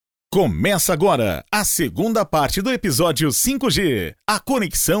Começa agora a segunda parte do episódio 5G, a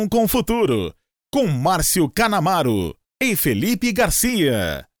conexão com o futuro, com Márcio Canamaro e Felipe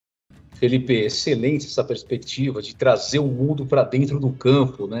Garcia. Felipe, excelente essa perspectiva de trazer o mundo para dentro do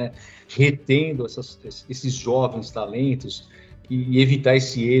campo, né? Retendo esses jovens talentos e evitar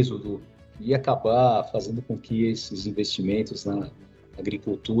esse êxodo e acabar fazendo com que esses investimentos na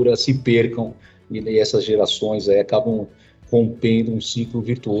agricultura se percam e essas gerações aí acabam rompendo um ciclo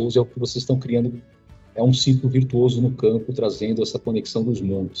virtuoso. É o que vocês estão criando, é um ciclo virtuoso no campo, trazendo essa conexão dos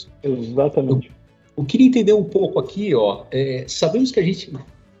mundos. Exatamente. Eu queria entender um pouco aqui, sabemos que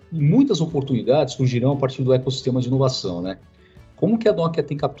muitas oportunidades surgirão a partir do ecossistema de inovação, né? Como que a Nokia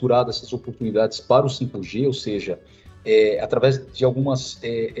tem capturado essas oportunidades para o 5G, ou seja, através de algumas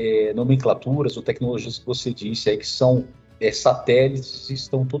nomenclaturas ou tecnologias que você disse aí que são satélites e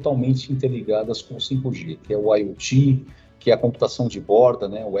estão totalmente interligadas com o 5G, que é o IoT, que é a computação de borda,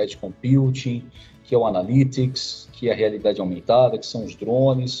 né, o Edge Computing, que é o Analytics, que é a realidade aumentada, que são os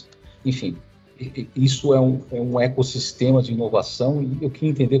drones, enfim. Isso é um ecossistema de inovação e eu queria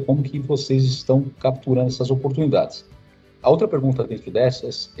entender como que vocês estão capturando essas oportunidades. A outra pergunta dentro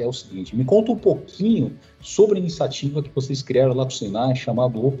dessas é o seguinte: me conta um pouquinho sobre a iniciativa que vocês criaram lá com o Senai,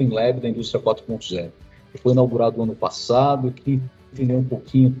 chamado Open Lab da Indústria 4.0. Foi inaugurado no ano passado. Eu queria entender um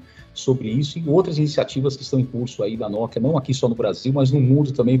pouquinho sobre isso e outras iniciativas que estão em curso aí da Nokia, não aqui só no Brasil, mas no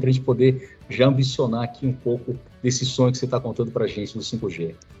mundo também, para a gente poder já ambicionar aqui um pouco desse sonho que você está contando para a gente do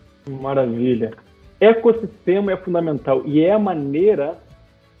 5G. Maravilha. Ecossistema é fundamental e é a maneira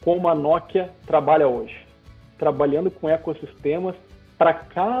como a Nokia trabalha hoje, trabalhando com ecossistemas para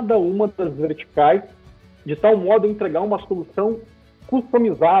cada uma das verticais, de tal modo a entregar uma solução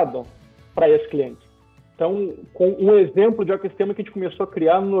customizada para esse cliente. Então, com um exemplo de ecossistema que a gente começou a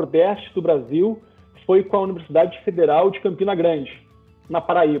criar no Nordeste do Brasil foi com a Universidade Federal de Campina Grande, na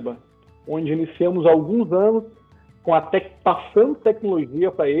Paraíba, onde iniciamos há alguns anos passando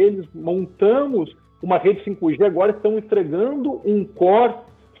tecnologia para eles, montamos uma rede 5G, agora estamos entregando um core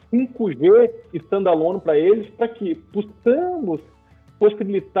 5G standalone para eles, para que possamos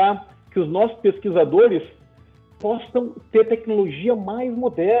possibilitar que os nossos pesquisadores possam ter tecnologia mais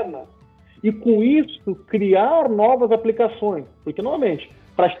moderna e, com isso, criar novas aplicações. Porque, normalmente,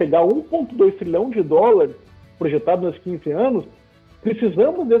 para chegar a 1,2 trilhão de dólares projetado nos 15 anos,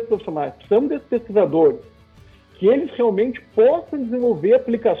 precisamos desses profissionais, precisamos desses pesquisadores, que eles realmente possam desenvolver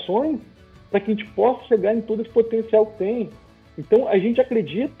aplicações para que a gente possa chegar em todo esse potencial que tem. Então, a gente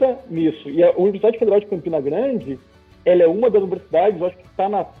acredita nisso. E a Universidade Federal de Campina Grande, ela é uma das universidades, eu acho que está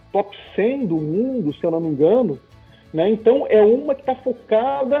na top 100 do mundo, se eu não me engano, né? Então, é uma que está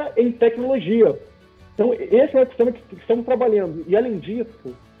focada em tecnologia. Então, esse é o ecossistema que estamos trabalhando. E, além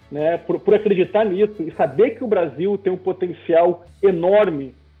disso, né, por acreditar nisso e saber que o Brasil tem um potencial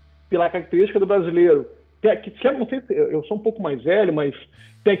enorme pela característica do brasileiro, não sei se eu sou um pouco mais velho, mas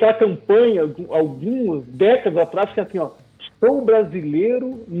tem aquela campanha, algumas décadas atrás, que é assim, sou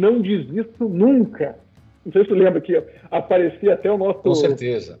brasileiro, não desisto nunca. Não sei se você lembra que aparecia até o nosso... Com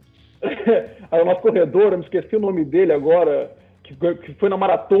certeza. o nosso corredor, eu me esqueci o nome dele agora, que foi na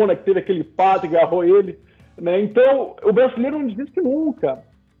maratona, que teve aquele pato que agarrou ele, né? Então, o brasileiro não desiste nunca,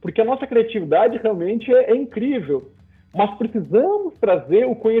 porque a nossa criatividade realmente é incrível, mas precisamos trazer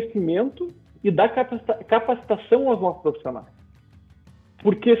o conhecimento e dar capacitação aos nossos profissionais,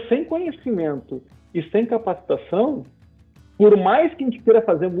 porque sem conhecimento e sem capacitação, por mais que a gente queira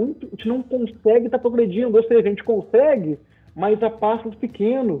fazer muito, a gente não consegue estar progredindo, ou seja, a gente consegue, mas a passos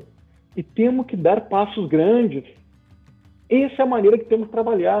pequenos. E temos que dar passos grandes. Essa é a maneira que temos de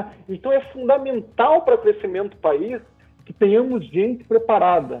trabalhar. Então, é fundamental para o crescimento do país que tenhamos gente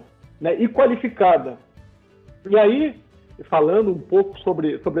preparada, né, e qualificada. E aí, falando um pouco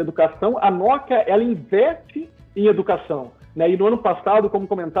sobre educação, a Nokia, ela investe em educação, né? E no ano passado, como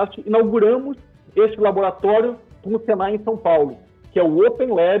comentaste, inauguramos esse laboratório com o Senai em São Paulo, que é o Open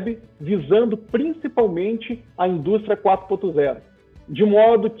Lab, visando principalmente a indústria 4.0. De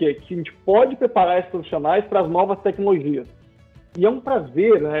modo que a gente pode preparar esses profissionais para as novas tecnologias. E é um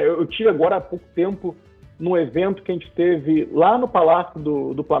prazer, né? Eu tive agora há pouco tempo num evento que a gente teve lá no Palácio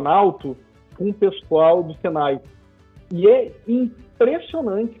do Planalto com o pessoal do Senai. E é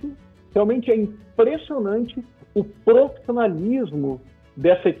impressionante, realmente é impressionante o profissionalismo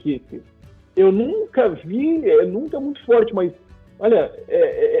dessa equipe. Eu nunca vi, nunca muito forte, mas olha,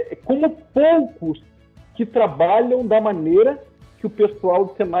 como poucos que trabalham da maneira que o pessoal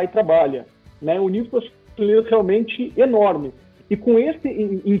do Senai trabalha, né? O nível brasileiro realmente enorme. E com esse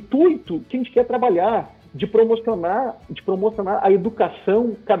intuito que a gente quer trabalhar, de promocionar a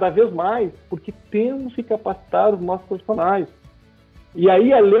educação cada vez mais, porque temos que capacitar os nossos profissionais. E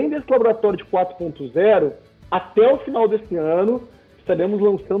aí, além desse laboratório de 4.0, até o final desse ano, estaremos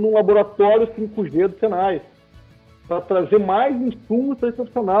lançando um laboratório 5G do Senai, para trazer mais insumos para esse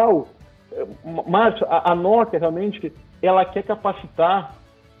profissional. Márcio, a Nokia realmente, ela quer capacitar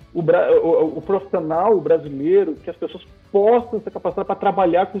o profissional brasileiro, que as pessoas possam ser capacitadas para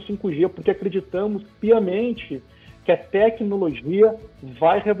trabalhar com 5G, porque acreditamos piamente que a tecnologia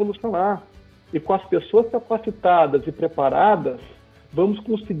vai revolucionar. E com as pessoas capacitadas e preparadas, vamos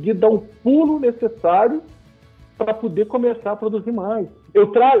conseguir dar um pulo necessário para poder começar a produzir mais.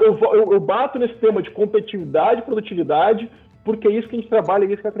 Eu bato nesse tema de competitividade e produtividade, porque é isso que a gente trabalha e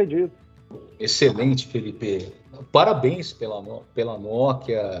é isso que eu acredito. Excelente, Felipe. Parabéns pela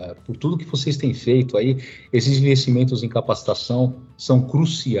Nokia, por tudo que vocês têm feito aí. Esses investimentos em capacitação são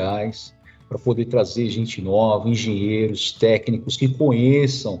cruciais para poder trazer gente nova, engenheiros, técnicos que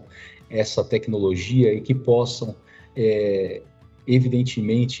conheçam essa tecnologia e que possam,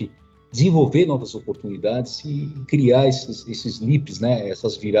 evidentemente, desenvolver novas oportunidades e criar esses leaps, né,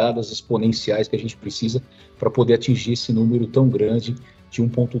 essas viradas exponenciais que a gente precisa para poder atingir esse número tão grande de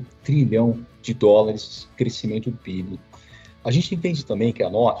 1,1 trilhão de dólares crescimento do PIB. A gente entende também que a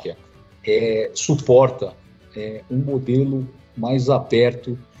Nokia suporta um modelo mais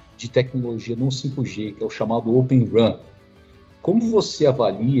aberto de tecnologia no 5G, que é o chamado Open RAN. Como você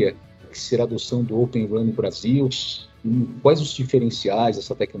avalia que será a adoção do Open RAN no Brasil? Quais os diferenciais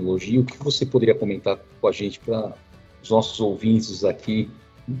dessa tecnologia? O que você poderia comentar com a gente para os nossos ouvintes aqui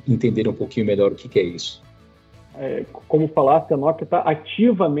entenderem um pouquinho melhor o que é isso? Como falaste, a Nokia está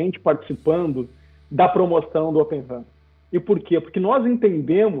ativamente participando da promoção do Open RAN. E por quê? Porque nós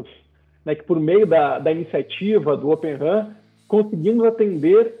entendemos, né, que por meio da iniciativa do Open RAN, conseguimos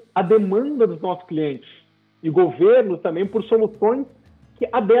atender a demanda dos nossos clientes e governos também por soluções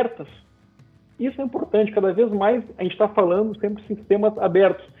abertas. Isso é importante, cada vez mais a gente está falando sempre de sistemas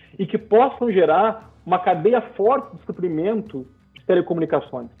abertos e que possam gerar uma cadeia forte de suprimento de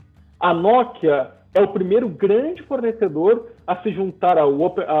telecomunicações. A Nokia é o primeiro grande fornecedor a se juntar ao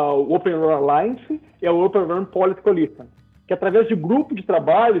Open RAN Alliance e ao Open RAN Policy Coalition, que através de grupo de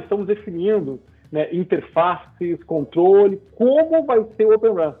trabalho estamos definindo, né, interfaces, controle, como vai ser o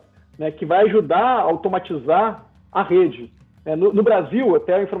Open RAN, né, que vai ajudar a automatizar a rede. No Brasil,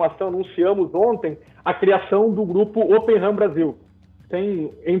 até a informação, anunciamos ontem a criação do grupo Open RAN Brasil.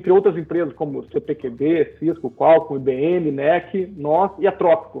 Tem, entre outras empresas como CPQB, Cisco, Qualcomm, IBM, NEC, nós e a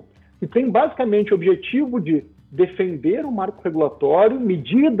Trópico, que tem basicamente o objetivo de defender o marco regulatório,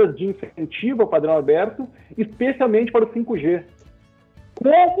 medidas de incentivo ao padrão aberto, especialmente para o 5G.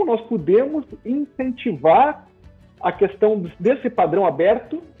 Como nós podemos incentivar a questão desse padrão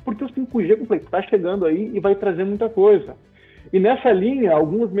aberto, porque o 5G está chegando aí e vai trazer muita coisa. E nessa linha,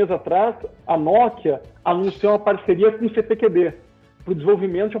 alguns meses atrás, a Nokia anunciou uma parceria com o CPQB para o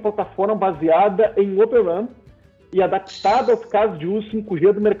desenvolvimento de uma plataforma baseada em Open RAN e adaptada aos casos de uso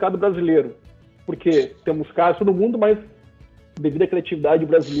 5G do mercado brasileiro. Porque temos casos no mundo, mas devido à criatividade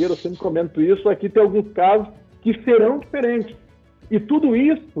brasileira, eu sempre comento isso, aqui tem alguns casos que serão diferentes. E tudo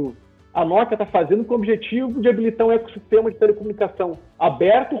isso a Nokia está fazendo com o objetivo de habilitar um ecossistema de telecomunicação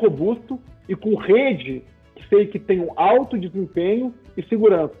aberto, robusto e com rede que tem um alto desempenho e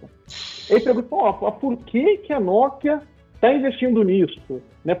segurança. E aí pergunta, por que a Nokia está investindo nisso?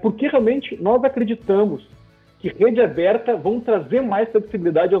 Né? Porque realmente nós acreditamos que rede aberta vão trazer mais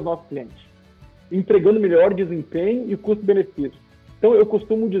flexibilidade aos nossos clientes, entregando melhor desempenho e custo-benefício. Então eu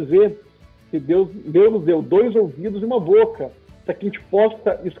costumo dizer que Deus nos deu 2 ouvidos e uma boca, para que a gente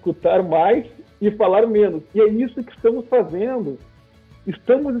possa escutar mais e falar menos. E é isso que estamos fazendo.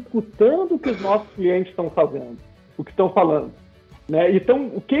 Estamos escutando o que os nossos clientes estão fazendo, o que estão falando. Né? Então,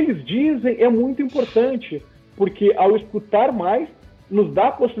 o que eles dizem é muito importante, porque ao escutar mais, nos dá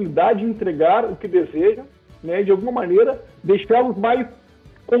a possibilidade de entregar o que deseja, né? E de alguma maneira, deixá-los mais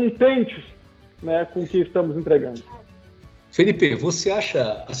contentes, né, com o que estamos entregando. Felipe, você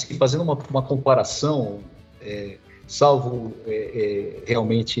acha, assim, fazendo uma comparação, salvo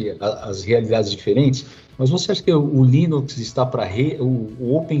realmente as realidades diferentes, mas você acha que o Linux está para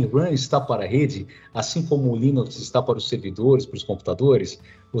o Open RAN está para a rede, assim como o Linux está para os servidores, para os computadores?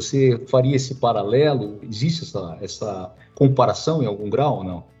 Você faria esse paralelo? Existe essa comparação em algum grau ou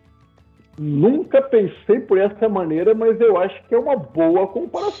não? Nunca pensei por essa maneira, mas eu acho que é uma boa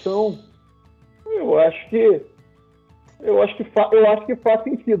comparação. Eu acho que faz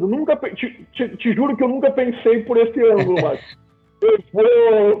sentido. Te juro que eu nunca pensei por esse ângulo, Márcio.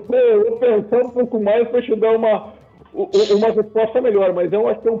 Eu vou pensar um pouco mais para te dar uma resposta melhor, mas eu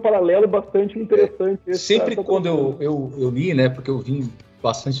acho que é um paralelo bastante interessante. Sempre quando eu li, né, porque eu vim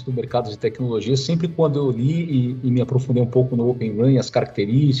bastante do mercado de tecnologia, sempre quando eu li e me aprofundei um pouco no Open RAN, as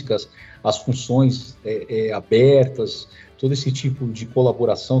características, as funções abertas, todo esse tipo de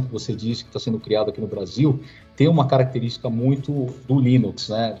colaboração que você disse que está sendo criado aqui no Brasil, tem uma característica muito do Linux,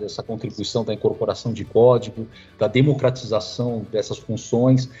 né? Dessa contribuição da incorporação de código, da democratização dessas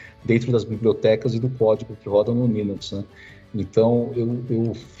funções dentro das bibliotecas e do código que roda no Linux, né? Então,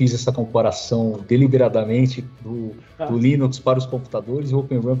 eu fiz essa comparação deliberadamente do Linux para os computadores e o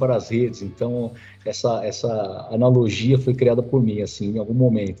Open RAN para as redes. Então, essa analogia foi criada por mim, assim, em algum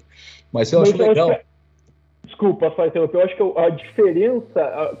momento. Mas eu acho legal... Desculpa, só interromper. Eu acho que a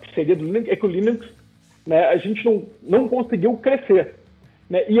diferença que seria do Linux é que o Linux, né, a gente não conseguiu crescer.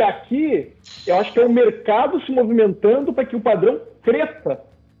 Né? E aqui, eu acho que é o mercado se movimentando para que o padrão cresça.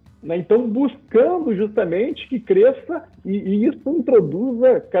 Né? Então, buscando justamente que cresça e isso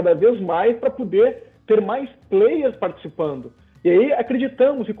introduza cada vez mais para poder ter mais players participando. E aí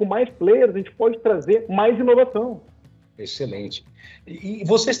acreditamos que com mais players a gente pode trazer mais inovação. Excelente. E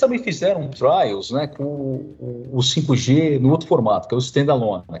vocês também fizeram trials, né, com o 5G no outro formato, que é o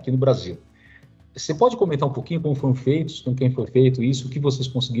standalone, aqui no Brasil. Você pode comentar um pouquinho como foram feitos, com quem foi feito isso, o que vocês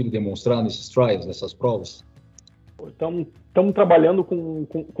conseguiram demonstrar nesses trials, nessas provas? Estamos trabalhando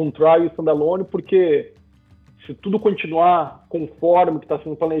com trial standalone porque se tudo continuar conforme que está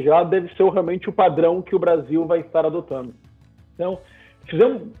sendo planejado, deve ser realmente o padrão que o Brasil vai estar adotando. Então,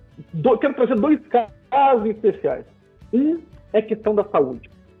 quero trazer 2 casos especiais. Um é a questão da saúde.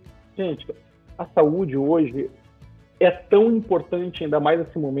 Gente, a saúde hoje é tão importante, ainda mais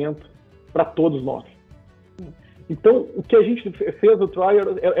nesse momento, para todos nós. Então, o que a gente fez no trial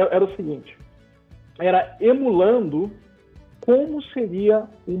era o seguinte, era emulando como seria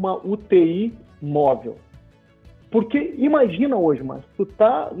uma UTI móvel. Porque imagina hoje, mas tu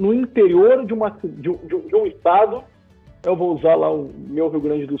tá no interior de um estado, eu vou usar lá o meu Rio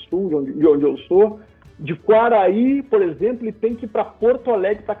Grande do Sul, de onde eu sou, de Quaraí, por exemplo, ele tem que ir para Porto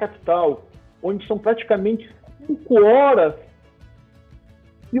Alegre, para a capital, onde são praticamente 5 horas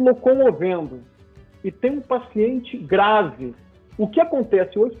se locomovendo. E tem um paciente grave. O que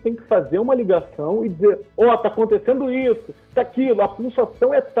acontece hoje? Tem que fazer uma ligação e dizer, tá acontecendo isso, tá aquilo, a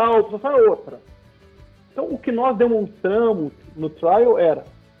pulsação é tal, a pulsação é outra. Então, o que nós demonstramos no trial era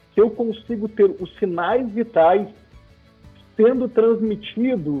que eu consigo ter os sinais vitais sendo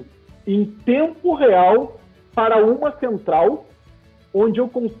transmitido em tempo real para uma central, onde eu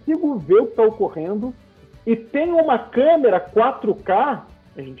consigo ver o que está ocorrendo, e tem uma câmera 4K,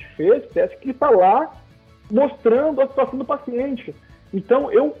 a gente fez, que está lá mostrando a situação do paciente.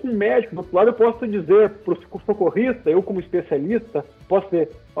 Então, eu como médico, do outro lado, eu posso dizer para o socorrista, eu como especialista, posso dizer,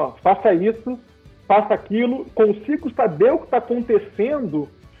 faça isso, faça aquilo, consigo saber o que está acontecendo,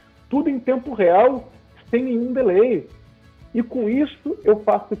 tudo em tempo real, sem nenhum delay. E com isso, eu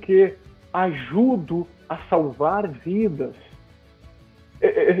faço o quê? Ajudo a salvar vidas.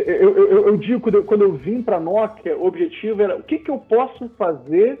 Eu digo, quando eu vim para a Nokia, o objetivo era o que eu posso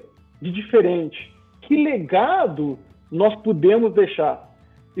fazer de diferente? Que legado nós podemos deixar?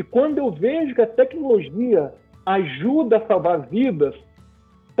 E quando eu vejo que a tecnologia ajuda a salvar vidas,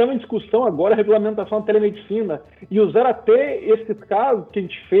 está em discussão agora a regulamentação da telemedicina, e usar até esses casos que a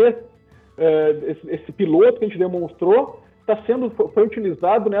gente fez, esse piloto que a gente demonstrou, foi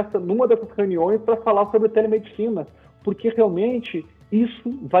utilizado numa dessas reuniões para falar sobre telemedicina, porque realmente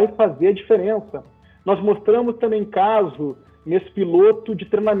isso vai fazer a diferença. Nós mostramos também caso nesse piloto de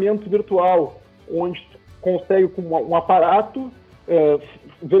treinamento virtual, onde consegue com um aparato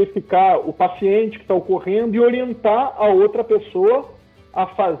verificar o paciente que está ocorrendo e orientar a outra pessoa a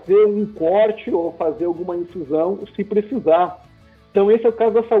fazer um corte ou fazer alguma incisão se precisar. Então esse é o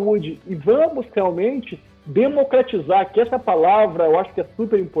caso da saúde. E vamos realmente democratizar, que essa palavra eu acho que é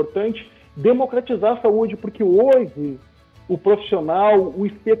super importante, democratizar a saúde, porque hoje o profissional, o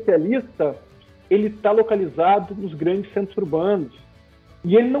especialista, ele está localizado nos grandes centros urbanos.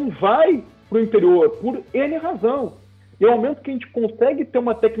 E ele não vai para o interior, por N razão. E ao momento que a gente consegue ter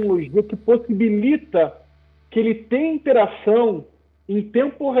uma tecnologia que possibilita que ele tenha interação em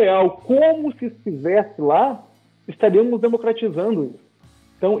tempo real, como se estivesse lá, estaríamos democratizando isso.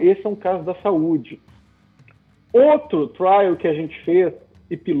 Então, esse é um caso da saúde. Outro trial que a gente fez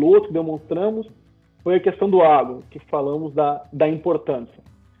e piloto que demonstramos foi a questão do agro, que falamos da importância.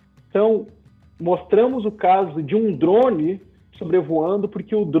 Então, mostramos o caso de um drone sobrevoando,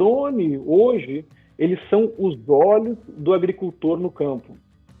 porque o drone, hoje, eles são os olhos do agricultor no campo,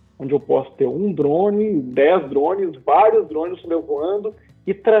 onde eu posso ter um drone, 10 drones, vários drones sobrevoando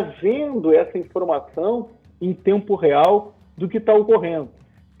e trazendo essa informação em tempo real do que está ocorrendo.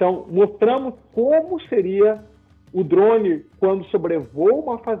 Então, mostramos como seria o drone, quando sobrevoa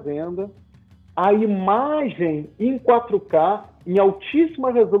uma fazenda, a imagem em 4K, em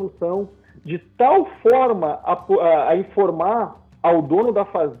altíssima resolução, de tal forma a informar ao dono da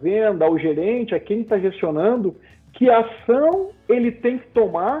fazenda, ao gerente, a quem está gestionando, que ação ele tem que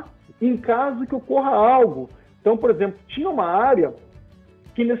tomar em caso que ocorra algo. Então, por exemplo, tinha uma área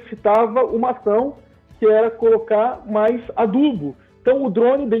que necessitava uma ação que era colocar mais adubo. Então, o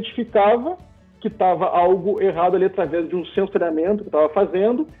drone identificava que estava algo errado ali através de um sensoriamento que estava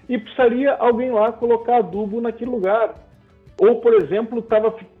fazendo e precisaria alguém lá colocar adubo naquele lugar. Ou, por exemplo,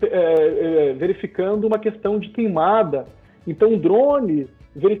 estava verificando uma questão de queimada. Então, o drone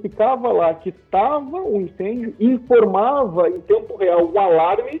verificava lá que estava um incêndio, informava em tempo real o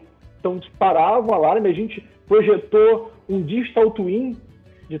alarme, então disparava o alarme, a gente projetou um digital twin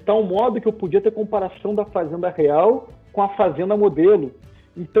de tal modo que eu podia ter comparação da fazenda real com a fazenda modelo.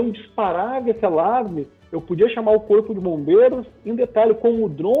 Então, disparava esse alarme, eu podia chamar o corpo de bombeiros, em detalhe, como o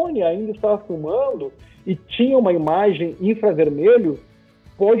drone ainda estava filmando e tinha uma imagem infravermelho,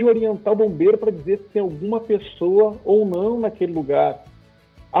 pode orientar o bombeiro para dizer se tem alguma pessoa ou não naquele lugar.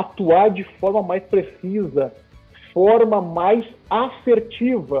 Atuar de forma mais precisa, forma mais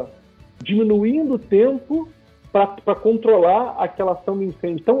assertiva, diminuindo o tempo para controlar aquela ação do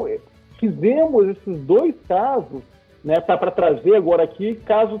incêndio. Então, fizemos esses 2 casos, né, para trazer agora aqui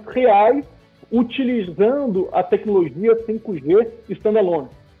casos reais, utilizando a tecnologia 5G standalone,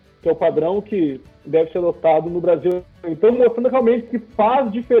 que é o padrão que deve ser adotado no Brasil. Então, mostrando realmente que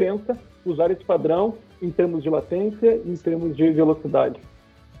faz diferença usar esse padrão em termos de latência e em termos de velocidade.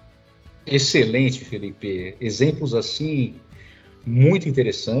 Excelente, Felipe. Exemplos assim muito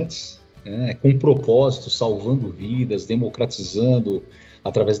interessantes, né, com propósito, salvando vidas, democratizando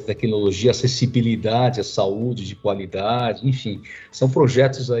através da tecnologia, acessibilidade à saúde de qualidade, enfim, são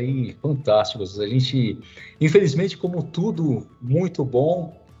projetos aí fantásticos. A gente, infelizmente, como tudo muito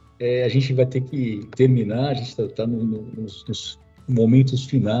bom, a gente vai ter que terminar, a gente está nos momentos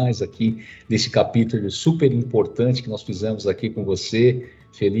finais aqui desse capítulo super importante que nós fizemos aqui com você,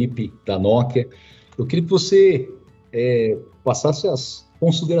 Felipe, da Nokia. Eu queria que você passasse as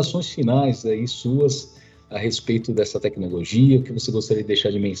considerações finais aí suas a respeito dessa tecnologia, o que você gostaria de deixar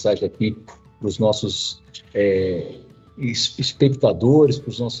de mensagem aqui para os nossos espectadores, para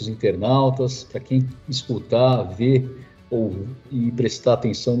os nossos internautas, para quem escutar, ver e prestar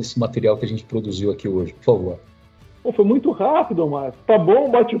atenção nesse material que a gente produziu aqui hoje, por favor. Foi muito rápido, Márcio. Tá bom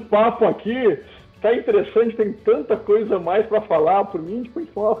o bate-papo aqui, tá interessante, tem tanta coisa mais para falar. Por mim, a gente pode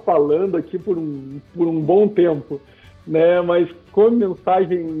falar falando aqui por um bom tempo, né? Mas como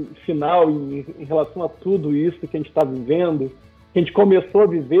mensagem final em relação a tudo isso que a gente está vivendo, que a gente começou a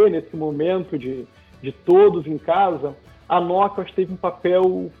viver nesse momento de todos em casa, a Nokia acho que teve um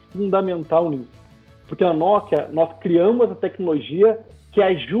papel fundamental nisso. Porque na Nokia, nós criamos a tecnologia que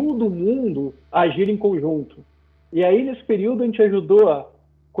ajuda o mundo a agir em conjunto. E aí, nesse período, a gente ajudou a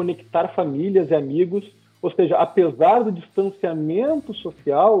conectar famílias e amigos, ou seja, apesar do distanciamento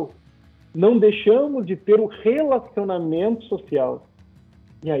social, não deixamos de ter o relacionamento social.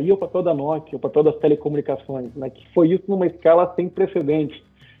 E aí, o papel da Nokia, o papel das telecomunicações, né, que foi isso numa escala sem precedentes.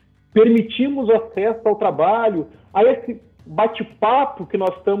 Permitimos acesso ao trabalho, a esse bate-papo que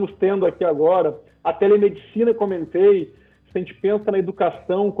nós estamos tendo aqui agora, a telemedicina, comentei, se a gente pensa na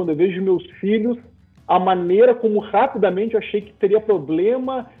educação, quando eu vejo meus filhos, a maneira como rapidamente eu achei que teria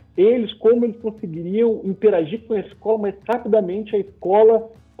problema, como eles conseguiriam interagir com a escola, mas rapidamente a escola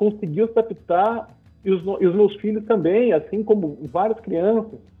conseguiu se adaptar, e os meus filhos também, assim como várias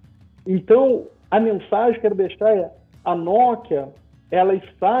crianças. Então, a mensagem que eu quero deixar é: a Nokia, ela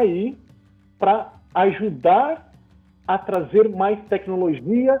está aí para ajudar a trazer mais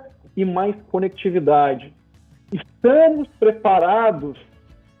tecnologia e mais conectividade. Estamos preparados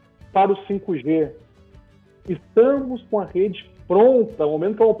para o 5G. Estamos com a rede pronta. No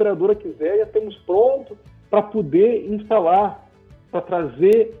momento que a operadora quiser, já estamos prontos para poder instalar, para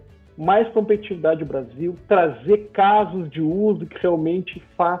trazer mais competitividade ao Brasil, trazer casos de uso que realmente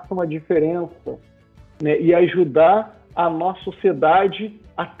façam a diferença, né? E ajudar a nossa sociedade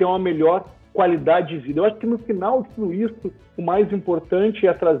a ter uma melhor qualidade de vida. Eu acho que no final de tudo isso, o mais importante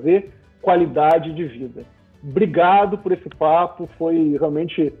é trazer qualidade de vida. Obrigado por esse papo, foi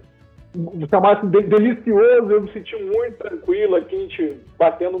realmente delicioso, eu me senti muito tranquilo aqui, a gente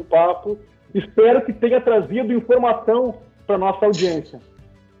batendo um papo. Espero que tenha trazido informação para a nossa audiência.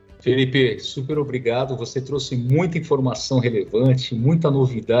 Felipe, super obrigado, você trouxe muita informação relevante, muita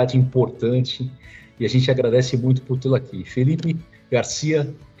novidade importante, e a gente agradece muito por tê-lo aqui. Felipe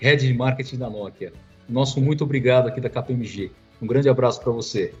Garcia, Head de Marketing da Nokia. Nosso muito obrigado aqui da KPMG. Um grande abraço para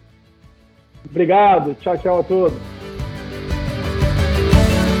você. Obrigado. Tchau, tchau a todos.